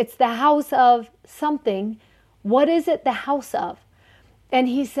 okay, so it's the house of something. What is it the house of? And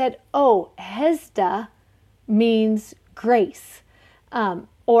he said, oh, Hesda means grace.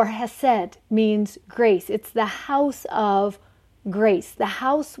 Or Hesed means grace. It's the house of grace, the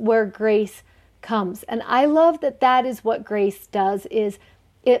house where grace comes. And I love that that is what grace does, is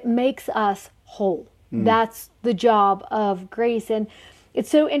it makes us whole. That's the job of grace. And it's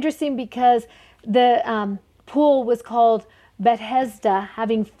so interesting because the pool was called Bethesda,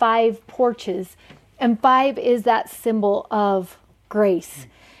 having 5 porches, and 5 is that symbol of grace.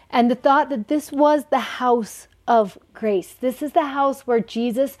 And the thought that this was the house of grace. This is the house where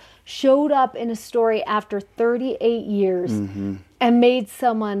Jesus showed up in a story after 38 years and made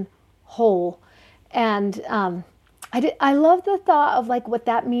someone whole. And I love the thought of like what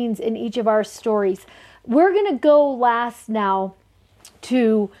that means in each of our stories. We're going to go last now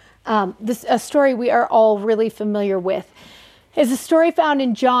to a story we are all really familiar with. It's a story found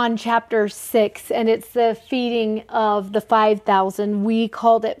in John chapter 6, and it's the feeding of the 5,000. We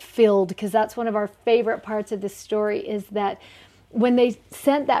called it filled because that's one of our favorite parts of this story, is that when they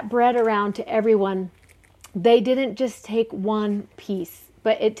sent that bread around to everyone, they didn't just take one piece,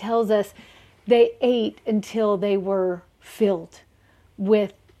 but it tells us they ate until they were filled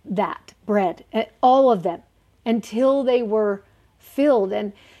with that bread, all of them, until they were filled.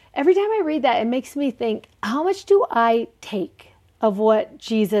 And every time I read that, it makes me think, how much do I take of what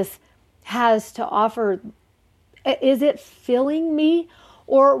Jesus has to offer? Is it filling me?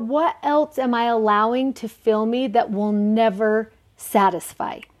 Or what else am I allowing to fill me that will never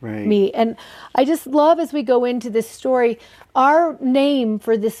satisfy me? And I just love, as we go into this story, our name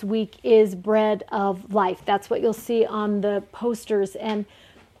for this week is Bread of Life. That's what you'll see on the posters. And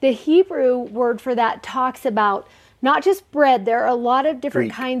the Hebrew word for that talks about not just bread. There are a lot of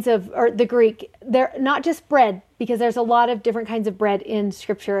different kinds of, or the Greek, they're not just bread, because there's a lot of different kinds of bread in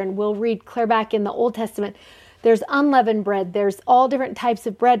Scripture. And we'll read clear back in the Old Testament. There's unleavened bread. There's all different types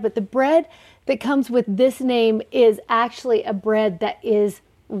of bread. But the bread that comes with this name is actually a bread that is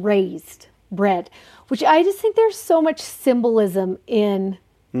raised bread, which I just think there's so much symbolism in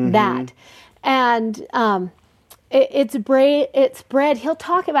that. And it's bread. He'll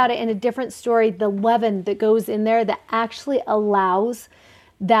talk about it in a different story, the leaven that goes in there that actually allows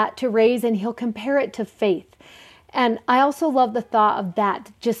that to raise, and he'll compare it to faith. And I also love the thought of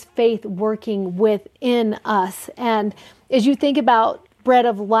that, just faith working within us. And as you think about bread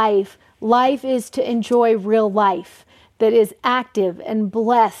of life, life is to enjoy real life that is active and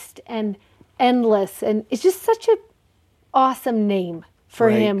blessed and endless. And it's just such an awesome name for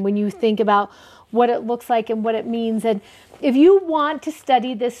him when you think about what it looks like and what it means. And if you want to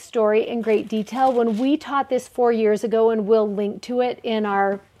study this story in great detail, when we taught this 4 years ago, and we'll link to it in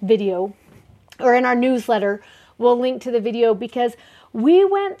our video or in our newsletter, we'll link to the video, because we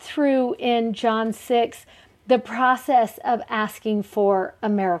went through in John 6 the process of asking for a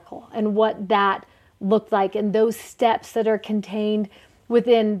miracle and what that looked like, and those steps that are contained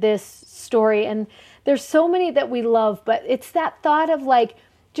within this story. And there's so many that we love, but it's that thought of like,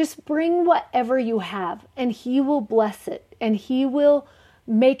 just bring whatever you have and he will bless it, and he will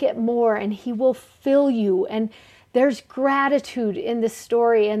make it more, and he will fill you. And there's gratitude in this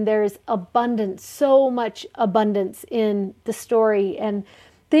story, and there's abundance, so much abundance in the story, and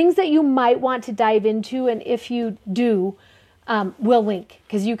things that you might want to dive into. And if you do, we'll link,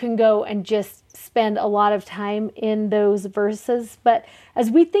 because you can go and just spend a lot of time in those verses. But as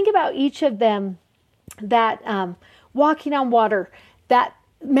we think about each of them, that walking on water, that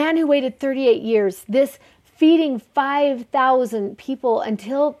man who waited 38 years, this feeding 5,000 people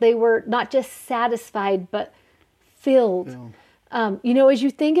until they were not just satisfied, but filled. As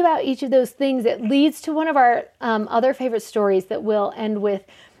you think about each of those things, it leads to one of our other favorite stories that we'll end with,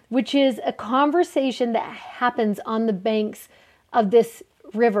 which is a conversation that happens on the banks of this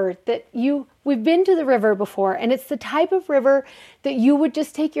river we've been to the river before, and it's the type of river that you would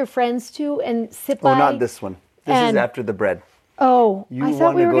just take your friends to and sit by. Oh, not this one. This is after the bread. Oh, You I thought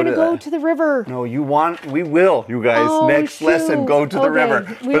want we to were go going to to go the- to the river. No, we will, you guys. Oh, Next lesson, shoot. go to the Okay.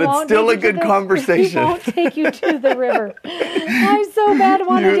 river. We But it's won't still a take you good to conversation. We won't take you to the river. I so bad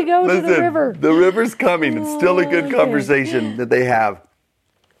wanted to go to the Listen, river. The river's coming. It's still a good Okay. conversation that they have.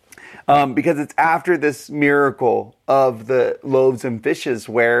 Because it's after this miracle of the loaves and fishes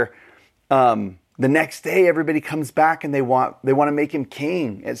where the next day everybody comes back and they want to make him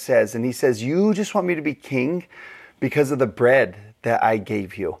king, it says. And he says, you just want me to be king because of the bread that I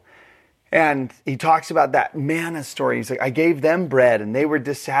gave you. And he talks about that manna story. He's like, I gave them bread and they were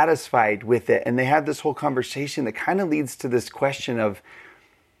dissatisfied with it. And they had this whole conversation that kind of leads to this question of,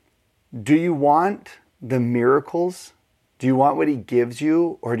 do you want the miracles? Do you want what he gives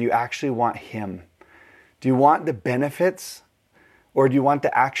you, or do you actually want him? Do you want the benefits, or do you want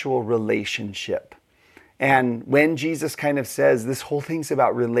the actual relationship? And when Jesus kind of says, this whole thing's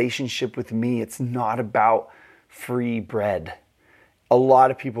about relationship with me, it's not about free bread, a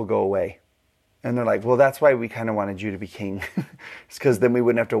lot of people go away. And they're like, well, that's why we kind of wanted you to be king. It's because then we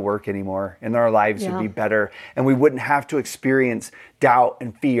wouldn't have to work anymore and our lives would be better. And we wouldn't have to experience doubt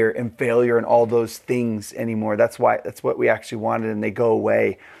and fear and failure and all those things anymore. That's what we actually wanted. And they go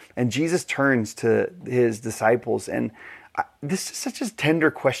away. And Jesus turns to his disciples. And this is such a tender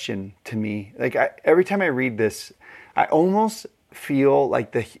question to me. Like every time I read this, I almost feel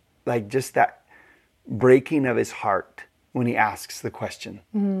like just that breaking of his heart when he asks the question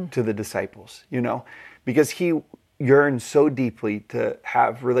to the disciples, because he yearns so deeply to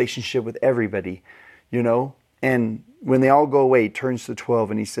have relationship with everybody, and when they all go away, he turns to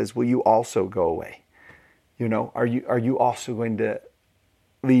 12 and he says, will you also go away? Are you also going to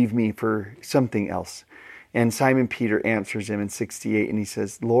leave me for something else? And Simon Peter answers him in 68 and he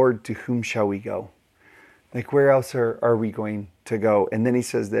says, Lord, to whom shall we go? Like, where else are we going to go? And then he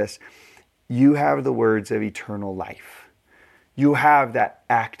says this, you have the words of eternal life. You have that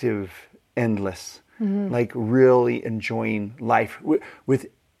active, endless, like really enjoying life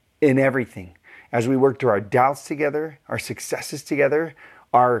in everything. As we work through our doubts together, our successes together,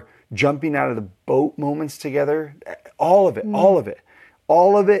 our jumping out of the boat moments together, all of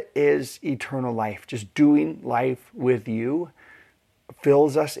it is eternal life. Just doing life with you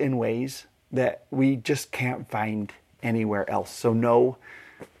fills us in ways that we just can't find anywhere else. So no,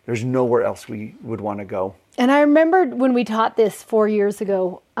 there's nowhere else we would want to go. And I remember when we taught this 4 years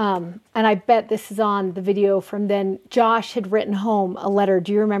ago, and I bet this is on the video from then, Josh had written home a letter.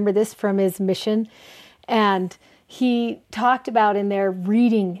 Do you remember this from his mission? And he talked about in there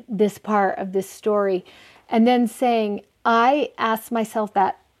reading this part of this story and then saying, I asked myself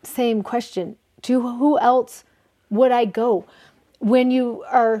that same question. To who else would I go? When you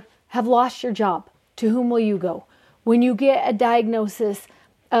have lost your job, to whom will you go? When you get a diagnosis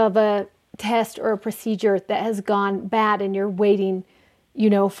of a test or a procedure that has gone bad and you're waiting,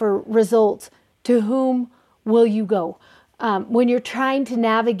 for results, to whom will you go? When you're trying to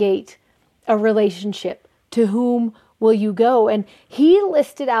navigate a relationship, to whom will you go? And he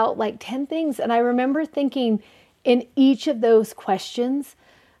listed out like 10 things. And I remember thinking in each of those questions,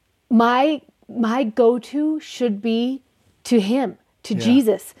 my go-to should be to him, to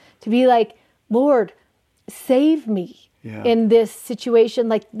Jesus, to be like, Lord, save me. In this situation.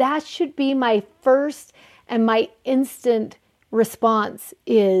 Like that should be my first and my instant response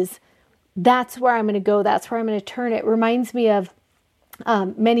is that's where I'm going to go. That's where I'm going to turn. It reminds me of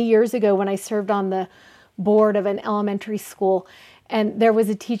many years ago when I served on the board of an elementary school, and there was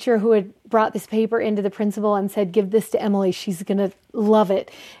a teacher who had brought this paper into the principal and said, give this to Emily. She's going to love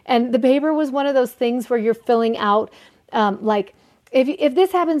it. And the paper was one of those things where you're filling out like, if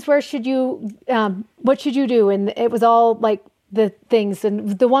this happens, where should you, what should you do? And it was all like the things.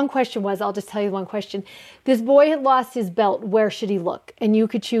 And the one question was, I'll just tell you one question. This boy had lost his belt. Where should he look? And you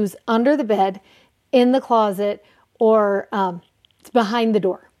could choose under the bed, in the closet, or behind the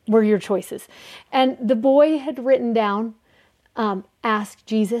door were your choices. And the boy had written down, ask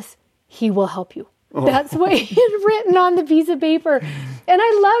Jesus, he will help you. Oh. That's what he had written on the piece of paper. And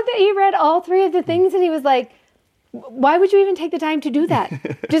I love that he read all three of the things and he was like, why would you even take the time to do that?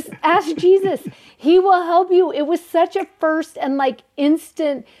 Just ask Jesus. He will help you. It was such a first and like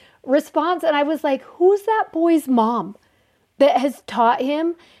instant response. And I was like, who's that boy's mom that has taught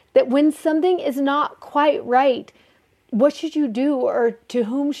him that when something is not quite right, what should you do or to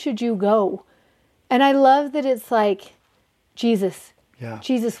whom should you go? And I love that it's like, Jesus,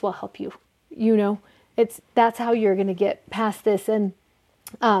 Jesus will help you. That's how you're going to get past this. And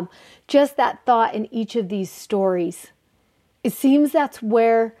just that thought in each of these stories, it seems that's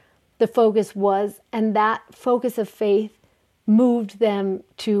where the focus was, and that focus of faith moved them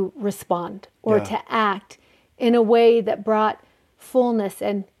to respond or to act in a way that brought fullness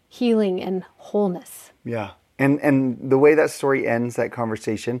and healing and wholeness. Yeah. And the way that story ends, that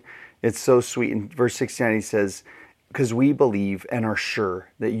conversation, it's so sweet. In verse 69, he says, because we believe and are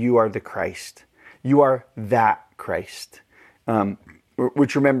sure that you are the Christ. You are that Christ,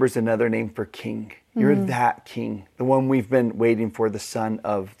 which remembers another name for king. You're that king, the one we've been waiting for, the Son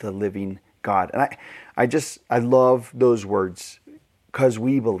of the living God. And I love those words, because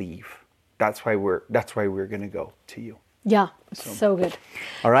we believe. That's why we're going to go to you. Yeah, so good.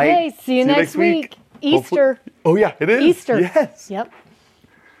 All right. Okay, see you next week. Easter. Oh yeah, it is. Easter. Yes. Yep.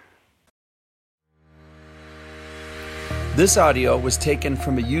 This audio was taken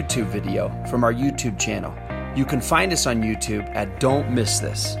from a YouTube video from our YouTube channel. You can find us on YouTube at Don't Miss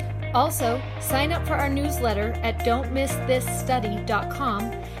This. Also, sign up for our newsletter at don'tmissthisstudy.com,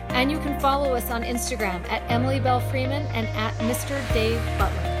 and you can follow us on Instagram at Emily Bell Freeman and at Mr. Dave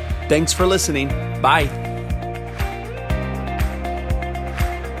Butler. Thanks for listening. Bye.